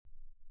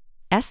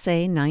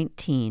Essay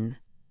 19.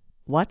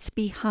 What's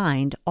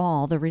Behind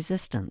All the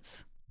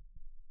Resistance?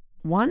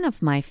 One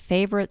of my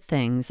favorite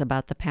things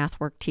about the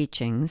Pathwork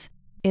teachings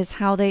is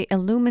how they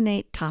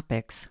illuminate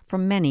topics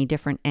from many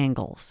different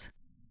angles.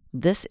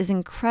 This is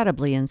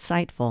incredibly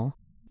insightful,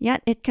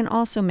 yet it can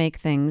also make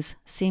things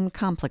seem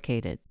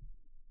complicated.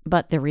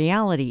 But the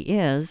reality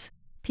is,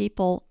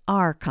 people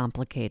are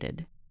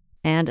complicated,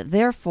 and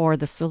therefore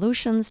the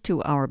solutions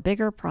to our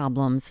bigger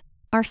problems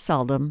are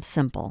seldom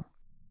simple.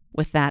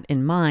 With that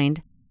in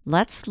mind,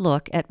 let's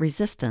look at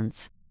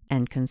resistance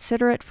and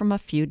consider it from a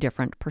few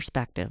different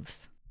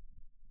perspectives.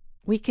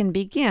 We can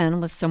begin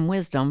with some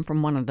wisdom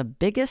from one of the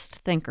biggest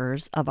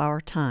thinkers of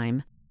our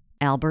time,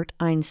 Albert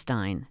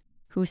Einstein,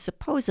 who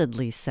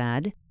supposedly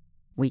said,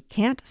 "We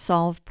can't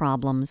solve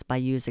problems by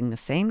using the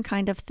same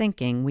kind of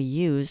thinking we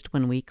used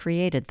when we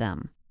created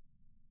them."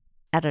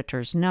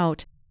 Editor's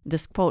note,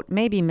 this quote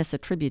may be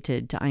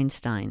misattributed to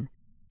Einstein.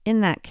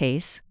 In that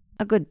case,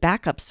 a good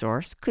backup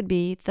source could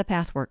be the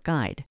Pathwork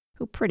Guide,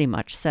 who pretty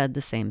much said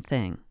the same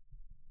thing.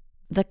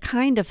 The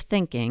kind of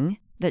thinking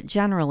that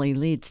generally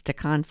leads to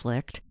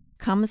conflict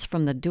comes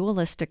from the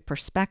dualistic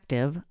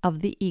perspective of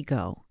the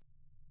ego.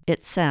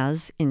 It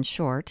says, in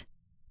short,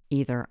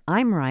 either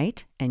I'm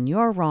right and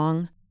you're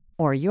wrong,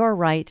 or you're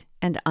right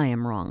and I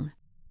am wrong,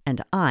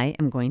 and I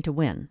am going to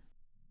win.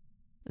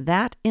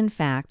 That, in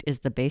fact, is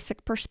the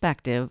basic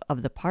perspective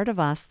of the part of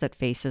us that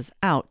faces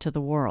out to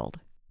the world.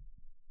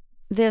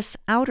 This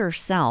outer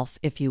self,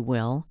 if you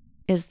will,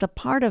 is the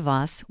part of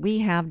us we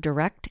have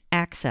direct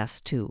access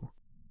to.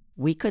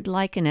 We could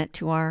liken it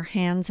to our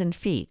hands and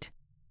feet.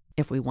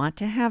 If we want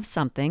to have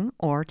something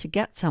or to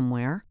get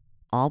somewhere,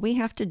 all we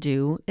have to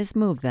do is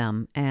move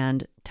them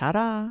and,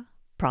 ta-da,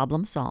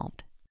 problem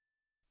solved.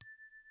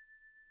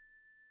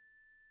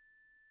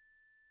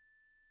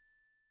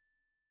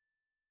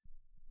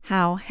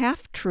 How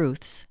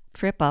half-truths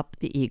trip up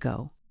the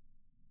ego.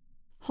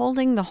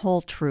 Holding the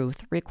whole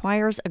truth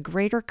requires a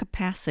greater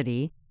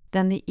capacity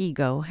than the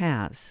ego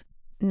has.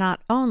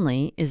 Not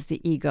only is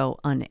the ego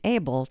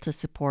unable to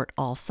support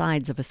all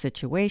sides of a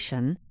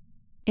situation,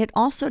 it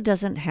also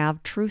doesn't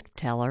have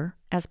truth-teller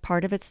as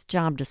part of its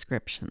job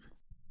description.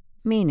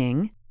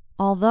 Meaning,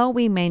 although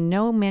we may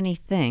know many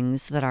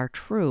things that are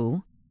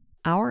true,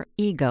 our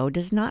ego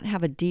does not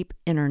have a deep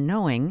inner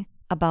knowing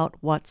about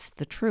what's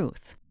the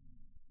truth.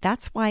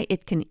 That's why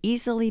it can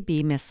easily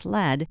be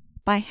misled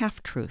by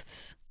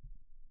half-truths.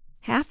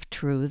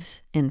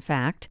 Half-truths, in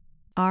fact,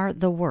 are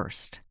the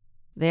worst.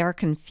 They are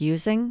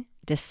confusing,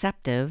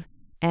 deceptive,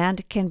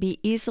 and can be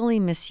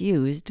easily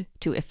misused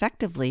to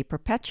effectively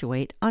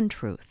perpetuate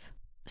untruth.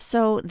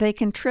 So they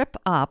can trip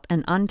up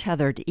an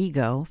untethered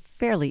ego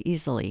fairly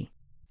easily,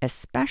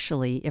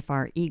 especially if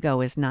our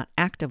ego is not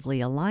actively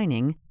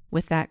aligning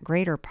with that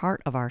greater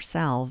part of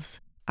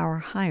ourselves, our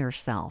higher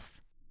self.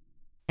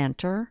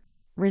 Enter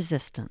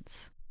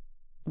resistance.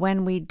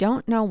 When we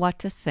don't know what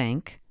to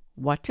think,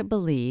 what to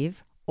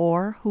believe,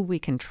 or who we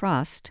can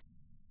trust,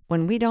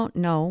 when we don't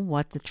know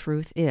what the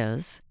truth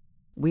is,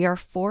 we are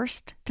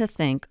forced to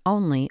think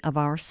only of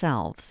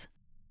ourselves.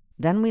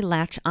 Then we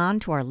latch on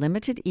to our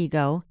limited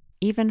ego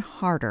even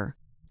harder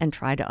and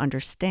try to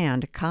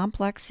understand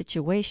complex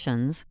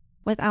situations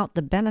without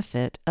the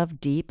benefit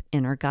of deep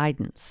inner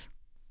guidance.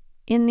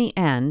 In the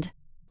end,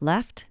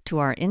 left to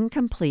our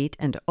incomplete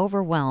and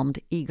overwhelmed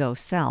ego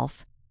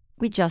self,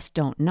 we just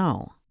don't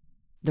know.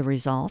 The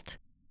result?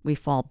 We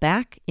fall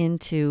back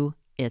into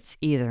it's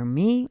either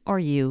me or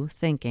you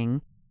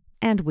thinking,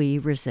 and we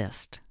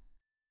resist.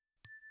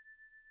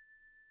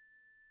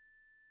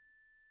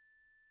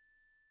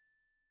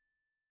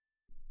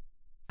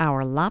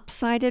 Our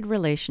lopsided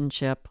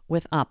relationship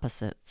with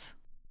opposites.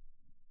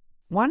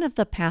 One of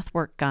the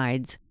Pathwork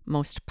Guide's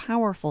most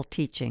powerful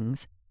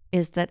teachings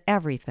is that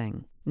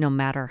everything, no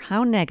matter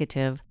how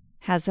negative,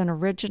 has an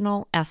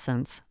original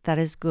essence that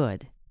is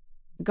good.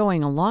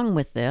 Going along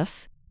with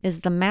this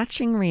is the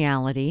matching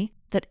reality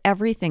that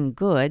everything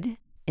good,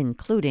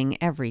 including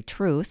every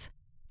truth,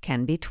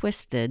 can be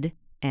twisted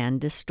and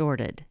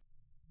distorted.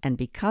 And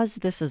because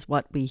this is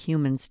what we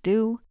humans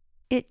do,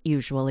 it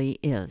usually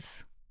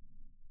is.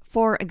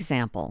 For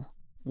example,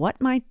 what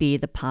might be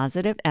the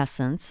positive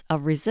essence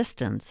of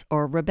resistance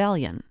or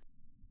rebellion?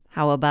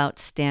 How about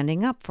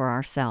standing up for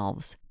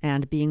ourselves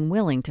and being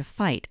willing to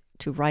fight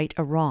to right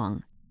a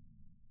wrong?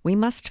 We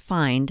must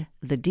find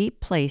the deep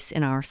place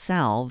in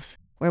ourselves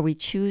where we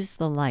choose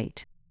the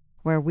light,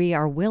 where we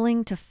are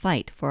willing to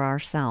fight for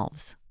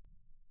ourselves.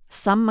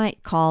 Some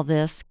might call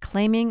this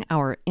claiming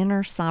our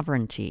inner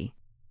sovereignty,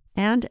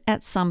 and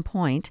at some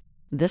point,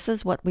 this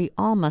is what we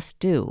all must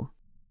do,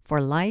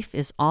 for life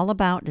is all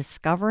about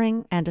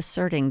discovering and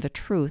asserting the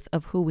truth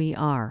of who we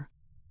are.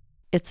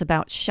 It's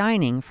about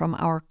shining from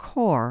our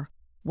core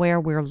where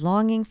we're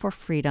longing for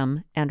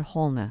freedom and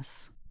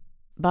wholeness.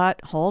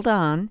 But hold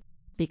on,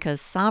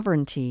 because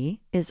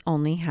sovereignty is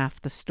only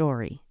half the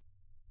story.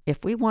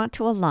 If we want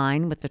to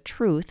align with the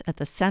truth at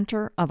the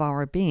center of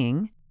our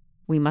being,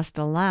 we must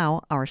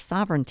allow our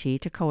sovereignty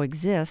to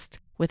coexist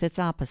with its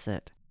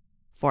opposite.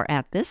 For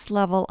at this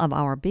level of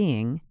our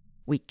being,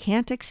 we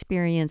can't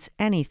experience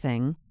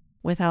anything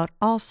without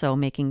also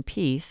making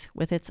peace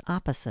with its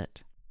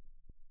opposite.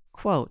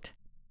 Quote,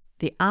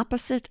 "The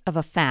opposite of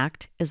a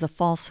fact is a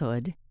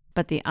falsehood,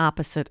 but the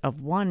opposite of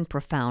one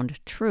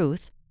profound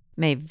truth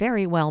may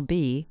very well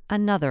be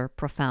another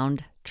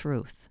profound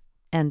truth."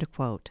 End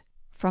quote.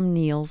 From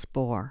Niels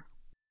Bohr.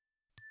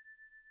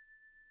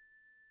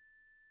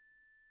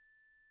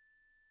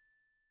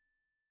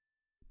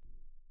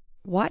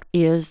 What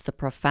is the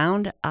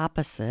profound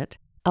opposite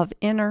of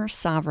inner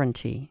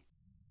sovereignty?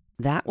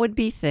 That would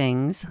be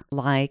things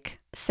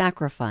like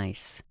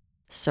sacrifice,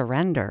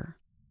 surrender,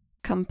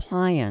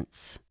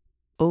 compliance,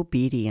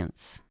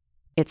 obedience.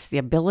 It's the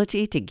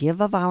ability to give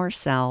of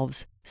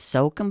ourselves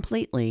so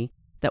completely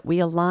that we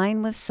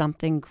align with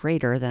something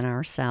greater than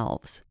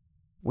ourselves.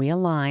 We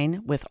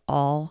align with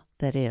all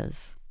that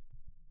is.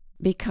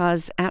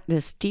 Because at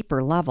this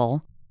deeper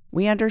level,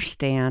 we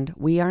understand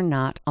we are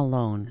not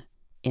alone.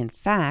 In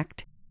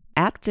fact,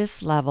 at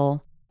this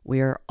level, we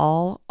are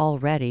all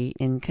already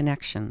in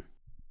connection.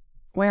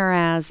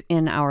 Whereas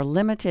in our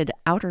limited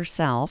outer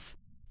self,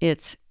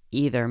 it's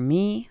either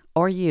me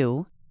or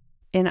you.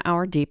 In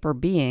our deeper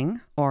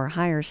being or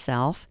higher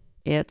self,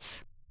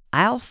 it's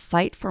I'll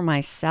fight for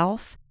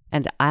myself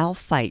and I'll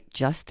fight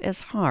just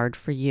as hard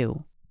for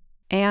you.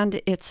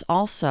 And it's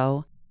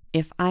also,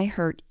 if I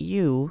hurt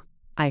you,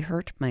 I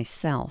hurt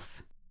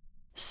myself.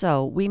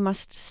 So we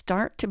must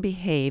start to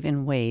behave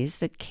in ways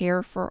that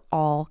care for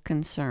all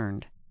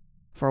concerned.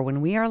 For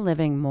when we are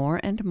living more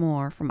and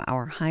more from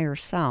our higher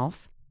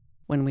self,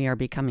 when we are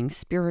becoming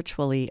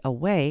spiritually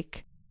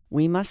awake,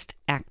 we must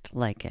act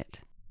like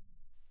it.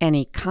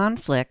 Any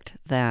conflict,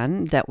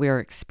 then, that we are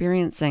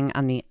experiencing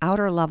on the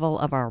outer level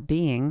of our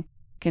being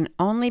can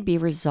only be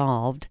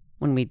resolved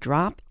when we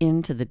drop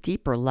into the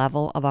deeper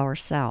level of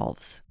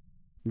ourselves.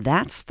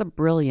 That's the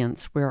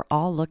brilliance we're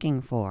all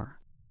looking for.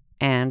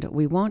 And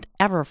we won't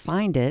ever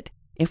find it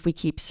if we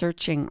keep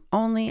searching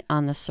only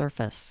on the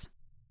surface,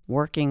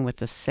 working with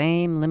the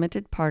same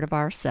limited part of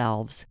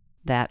ourselves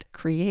that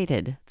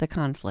created the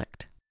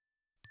conflict.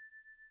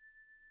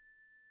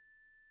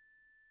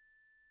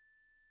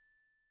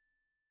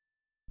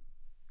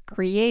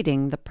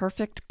 Creating the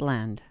perfect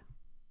blend.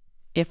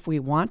 If we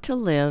want to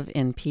live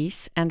in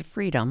peace and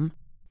freedom,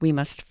 we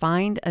must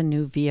find a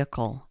new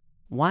vehicle,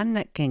 one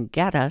that can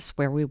get us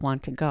where we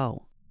want to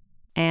go.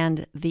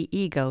 And the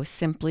ego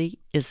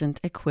simply isn't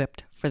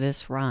equipped for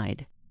this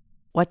ride.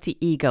 What the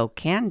ego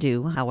can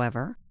do,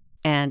 however,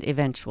 and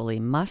eventually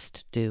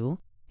must do,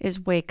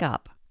 is wake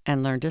up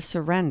and learn to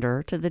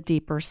surrender to the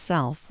deeper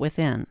self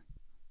within.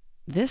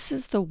 This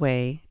is the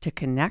way to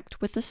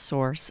connect with the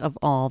source of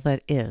all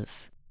that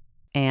is.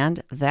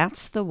 And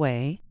that's the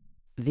way,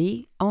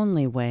 the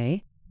only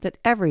way, that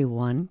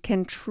everyone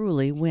can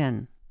truly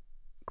win.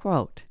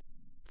 Quote,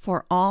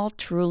 "For all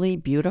truly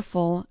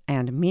beautiful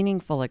and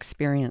meaningful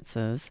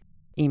experiences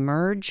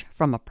emerge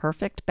from a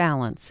perfect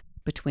balance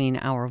between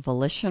our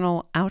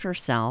volitional outer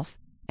self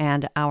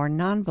and our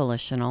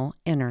non-volitional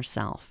inner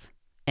self."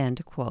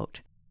 End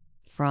quote.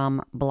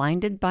 From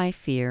Blinded by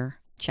Fear,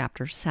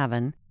 Chapter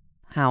 7,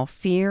 How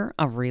Fear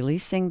of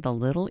Releasing the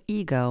Little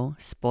Ego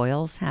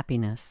Spoils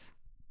Happiness.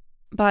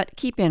 But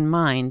keep in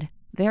mind,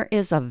 there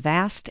is a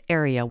vast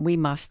area we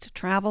must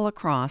travel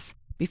across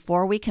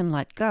before we can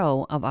let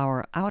go of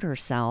our outer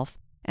self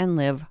and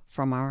live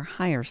from our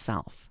higher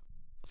self.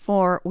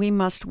 For we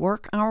must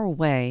work our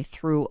way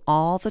through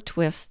all the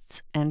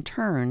twists and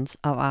turns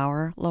of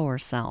our lower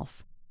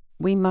self.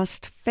 We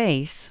must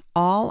face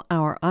all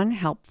our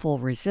unhelpful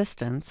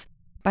resistance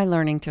by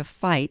learning to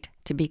fight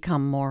to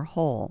become more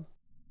whole.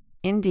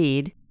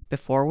 Indeed,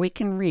 before we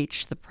can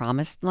reach the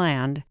promised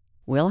land,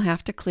 we'll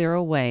have to clear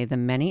away the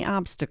many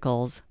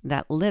obstacles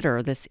that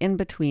litter this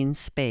in-between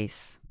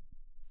space.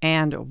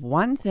 And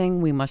one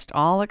thing we must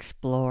all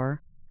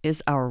explore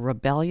is our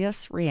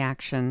rebellious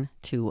reaction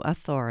to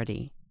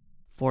authority.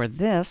 For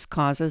this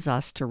causes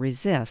us to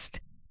resist,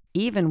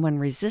 even when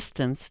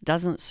resistance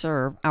doesn't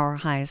serve our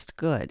highest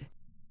good.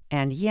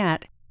 And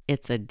yet,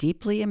 it's a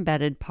deeply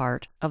embedded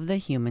part of the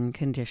human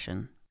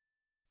condition.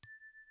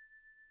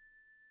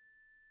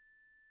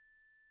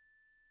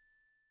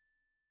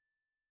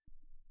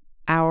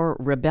 Our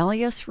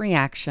rebellious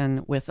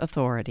reaction with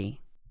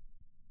authority.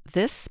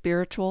 This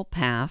spiritual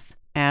path,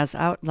 as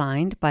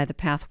outlined by the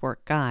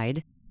Pathwork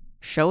Guide,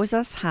 shows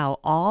us how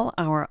all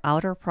our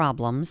outer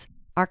problems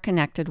are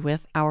connected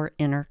with our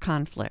inner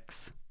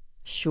conflicts.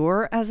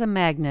 Sure as a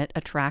magnet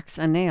attracts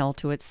a nail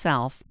to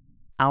itself,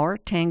 our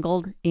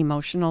tangled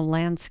emotional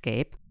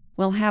landscape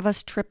will have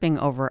us tripping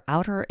over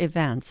outer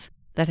events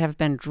that have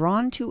been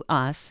drawn to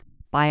us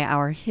by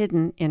our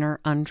hidden inner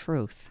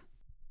untruth.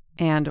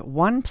 And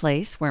one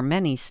place where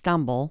many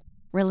stumble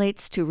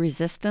relates to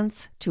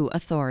resistance to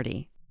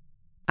authority.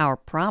 Our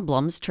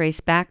problems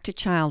trace back to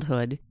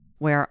childhood,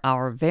 where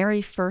our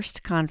very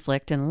first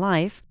conflict in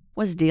life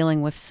was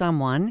dealing with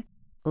someone,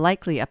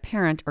 likely a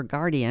parent or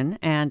guardian,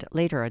 and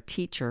later a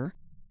teacher,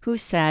 who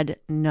said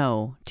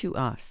no to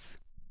us.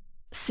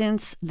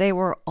 Since they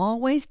were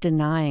always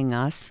denying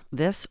us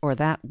this or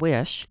that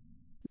wish,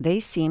 they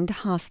seemed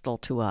hostile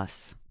to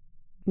us.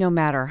 No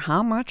matter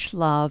how much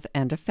love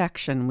and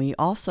affection we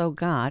also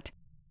got,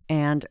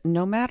 and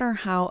no matter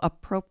how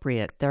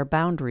appropriate their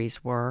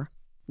boundaries were,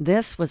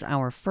 this was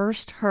our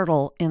first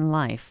hurdle in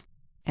life,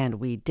 and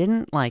we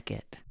didn't like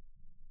it.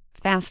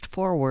 Fast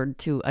forward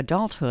to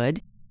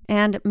adulthood,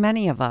 and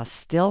many of us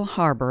still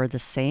harbor the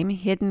same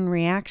hidden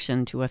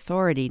reaction to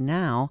authority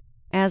now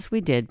as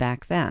we did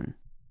back then.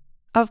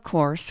 Of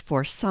course,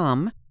 for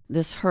some,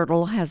 this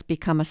hurdle has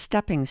become a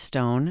stepping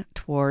stone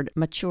toward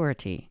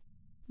maturity.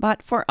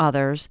 But for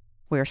others,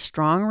 where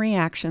strong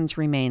reactions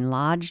remain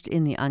lodged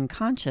in the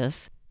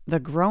unconscious, the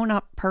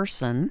grown-up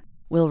person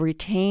will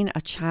retain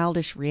a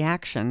childish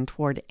reaction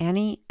toward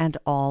any and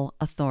all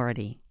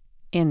authority.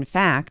 In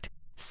fact,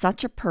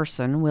 such a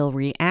person will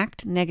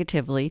react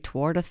negatively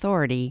toward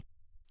authority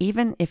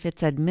even if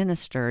it's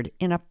administered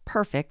in a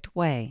perfect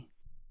way.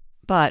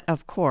 But,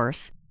 of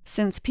course,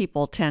 since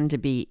people tend to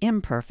be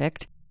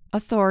imperfect,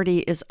 authority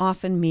is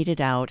often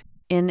meted out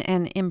in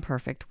an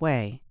imperfect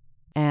way,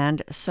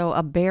 and so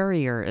a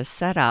barrier is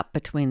set up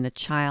between the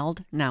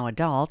child, now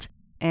adult,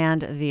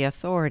 and the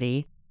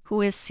authority,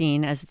 who is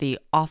seen as the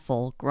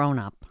awful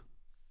grown-up.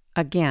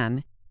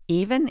 Again,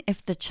 even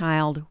if the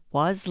child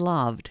was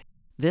loved,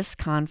 this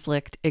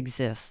conflict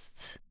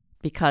exists,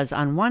 because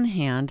on one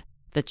hand,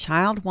 the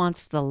child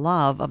wants the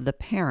love of the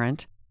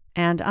parent,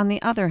 and on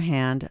the other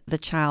hand, the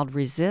child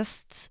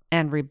resists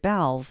and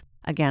rebels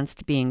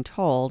against being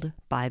told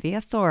by the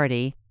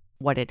authority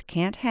what it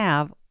can't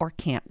have or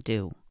can't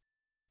do.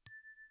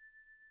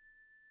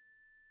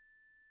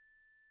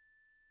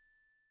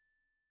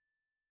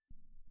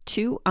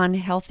 Two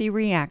unhealthy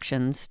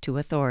reactions to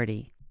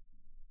authority.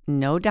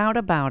 No doubt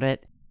about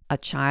it, a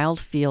child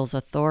feels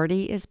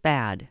authority is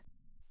bad.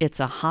 It's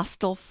a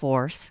hostile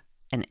force,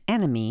 an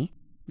enemy,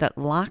 that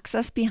locks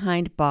us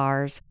behind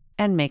bars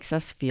and makes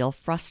us feel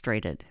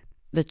frustrated.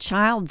 The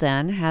child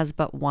then has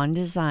but one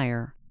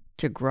desire,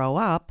 to grow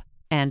up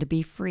and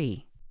be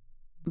free.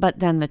 But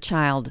then the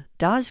child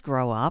does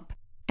grow up,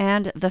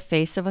 and the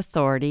face of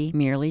authority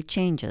merely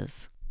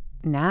changes.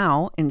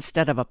 Now,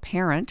 instead of a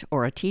parent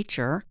or a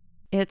teacher,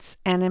 it's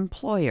an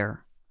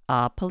employer,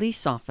 a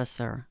police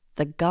officer,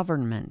 the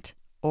government,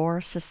 or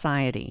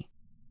society.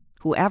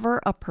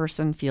 Whoever a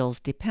person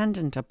feels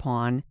dependent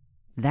upon,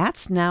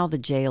 that's now the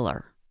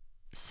jailer.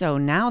 So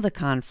now the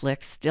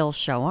conflicts still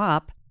show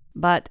up,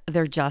 but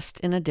they're just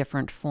in a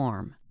different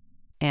form.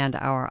 And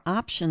our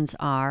options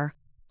are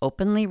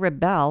openly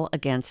rebel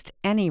against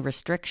any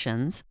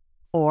restrictions,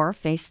 or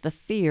face the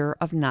fear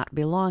of not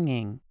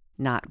belonging,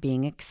 not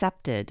being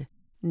accepted,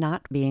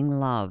 not being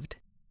loved.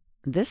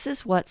 This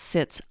is what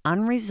sits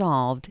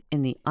unresolved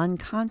in the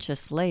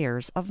unconscious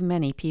layers of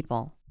many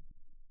people.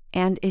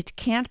 And it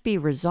can't be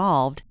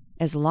resolved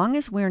as long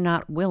as we're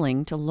not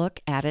willing to look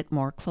at it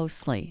more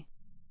closely.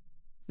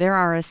 There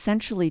are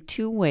essentially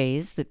two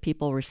ways that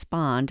people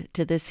respond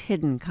to this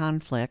hidden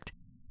conflict,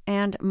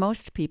 and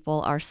most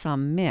people are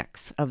some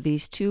mix of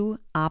these two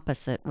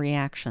opposite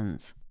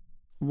reactions.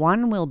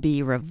 One will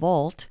be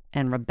revolt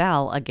and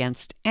rebel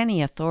against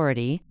any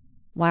authority,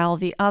 while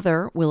the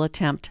other will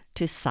attempt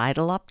to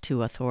sidle up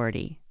to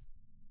authority.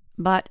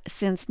 But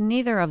since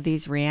neither of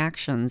these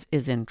reactions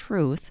is in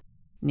truth,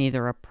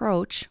 neither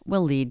approach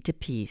will lead to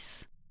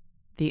peace.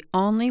 The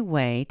only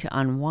way to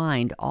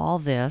unwind all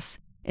this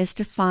is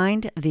to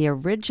find the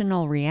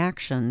original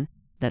reaction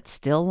that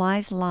still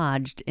lies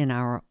lodged in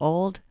our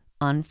old,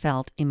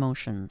 unfelt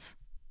emotions.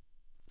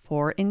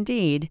 For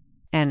indeed,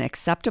 an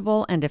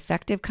acceptable and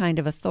effective kind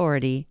of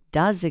authority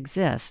does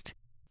exist,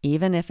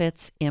 even if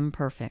it's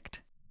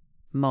imperfect.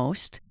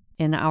 Most,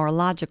 in our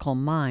logical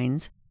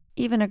minds,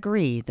 even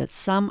agree that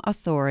some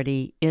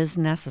authority is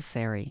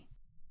necessary.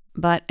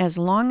 But as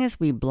long as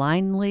we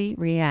blindly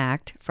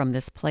react from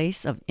this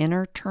place of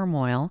inner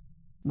turmoil,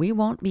 we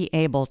won't be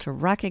able to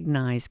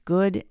recognize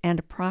good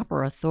and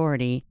proper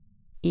authority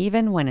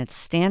even when it's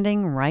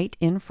standing right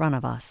in front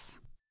of us.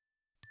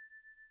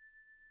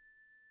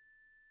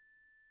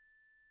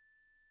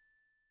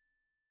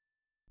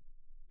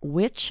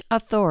 Which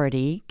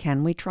authority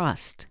can we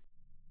trust?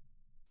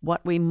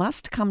 What we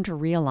must come to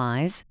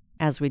realize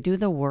as we do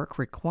the work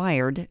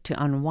required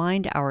to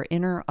unwind our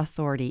inner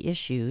authority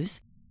issues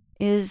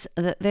is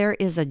that there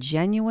is a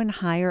genuine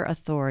higher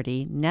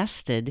authority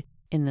nested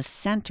in the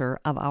center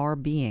of our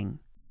being.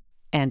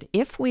 And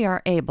if we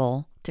are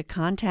able to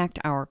contact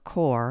our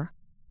core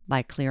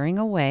by clearing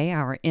away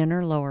our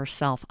inner lower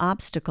self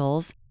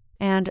obstacles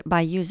and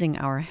by using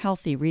our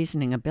healthy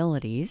reasoning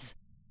abilities,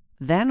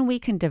 then we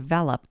can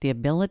develop the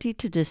ability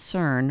to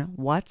discern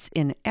what's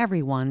in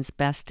everyone's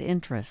best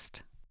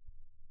interest.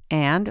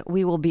 And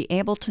we will be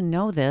able to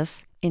know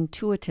this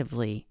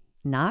intuitively,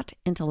 not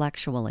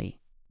intellectually.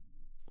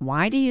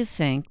 Why do you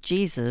think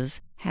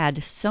Jesus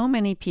had so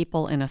many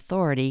people in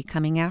authority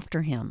coming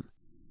after him?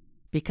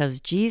 Because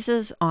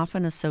Jesus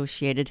often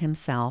associated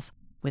himself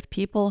with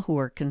people who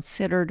were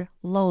considered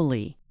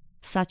lowly,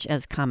 such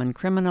as common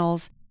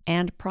criminals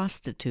and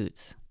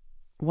prostitutes.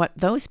 What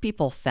those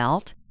people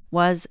felt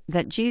was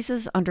that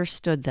Jesus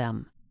understood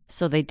them,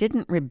 so they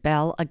didn't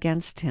rebel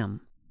against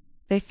him.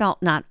 They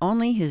felt not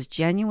only his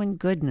genuine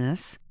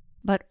goodness,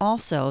 but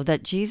also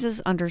that Jesus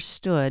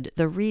understood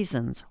the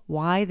reasons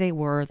why they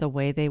were the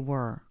way they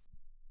were.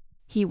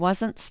 He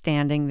wasn't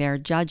standing there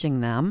judging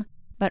them,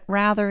 but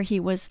rather he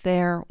was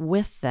there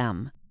with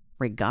them,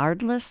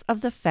 regardless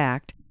of the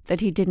fact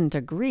that he didn't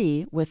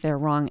agree with their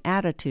wrong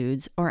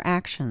attitudes or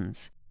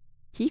actions.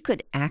 He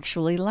could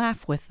actually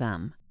laugh with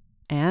them,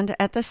 and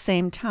at the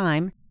same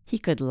time, he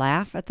could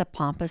laugh at the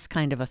pompous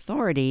kind of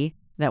authority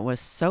that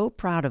was so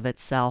proud of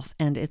itself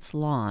and its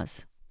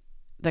laws.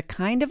 The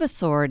kind of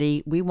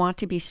authority we want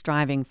to be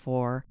striving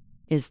for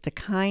is the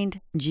kind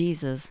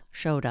Jesus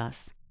showed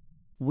us.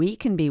 We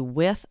can be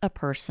with a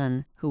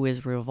person who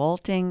is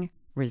revolting,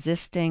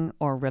 resisting,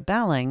 or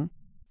rebelling,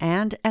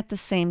 and at the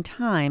same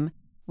time,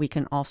 we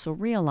can also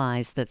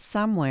realize that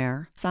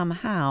somewhere,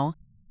 somehow,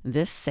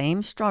 this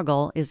same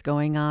struggle is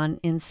going on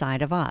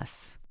inside of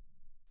us.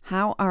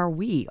 How are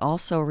we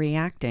also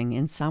reacting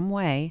in some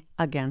way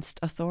against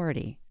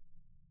authority?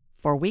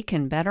 For we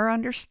can better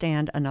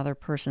understand another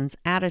person's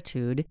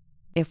attitude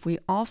if we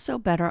also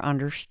better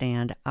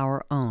understand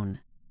our own.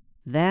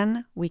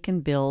 Then we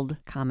can build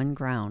common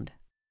ground.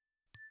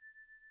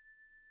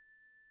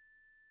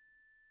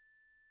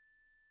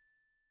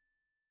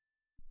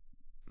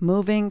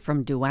 Moving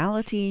from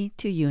duality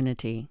to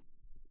unity.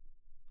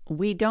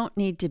 We don't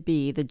need to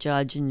be the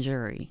judge and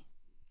jury.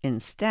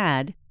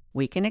 Instead,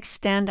 we can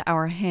extend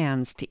our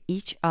hands to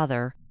each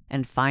other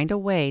and find a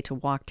way to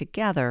walk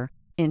together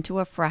into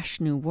a fresh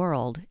new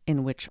world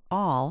in which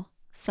all,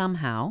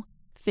 somehow,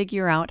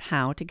 figure out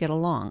how to get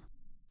along.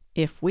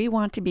 If we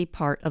want to be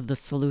part of the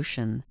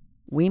solution,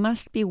 we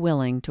must be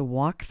willing to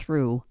walk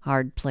through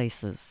hard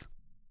places.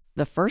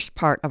 The first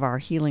part of our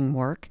healing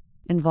work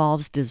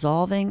involves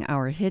dissolving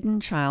our hidden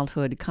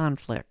childhood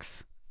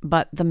conflicts.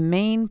 But the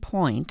main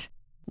point,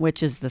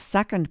 which is the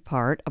second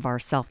part of our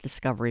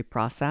self-discovery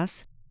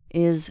process,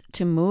 is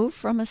to move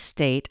from a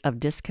state of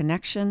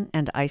disconnection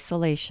and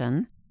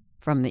isolation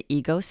from the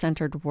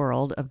ego-centered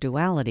world of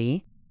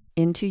duality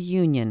into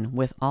union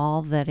with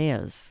all that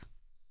is.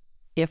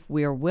 If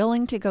we're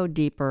willing to go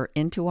deeper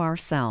into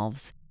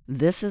ourselves,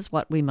 this is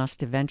what we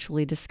must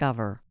eventually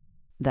discover,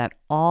 that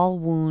all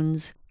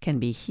wounds can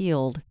be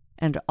healed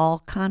and all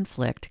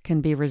conflict can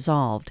be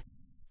resolved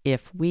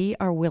if we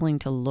are willing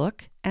to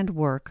look and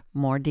work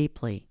more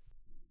deeply.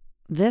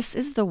 This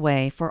is the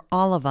way for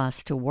all of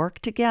us to work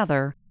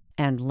together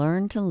and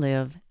learn to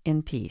live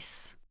in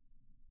peace.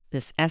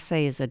 This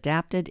essay is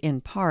adapted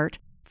in part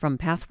from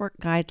Pathwork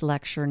Guide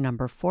Lecture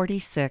number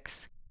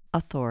 46,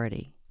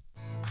 Authority.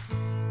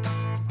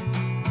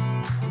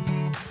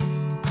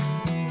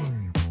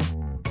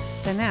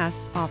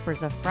 Finesse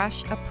offers a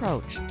fresh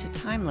approach to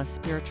timeless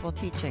spiritual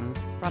teachings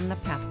from the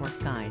Pathwork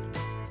Guide.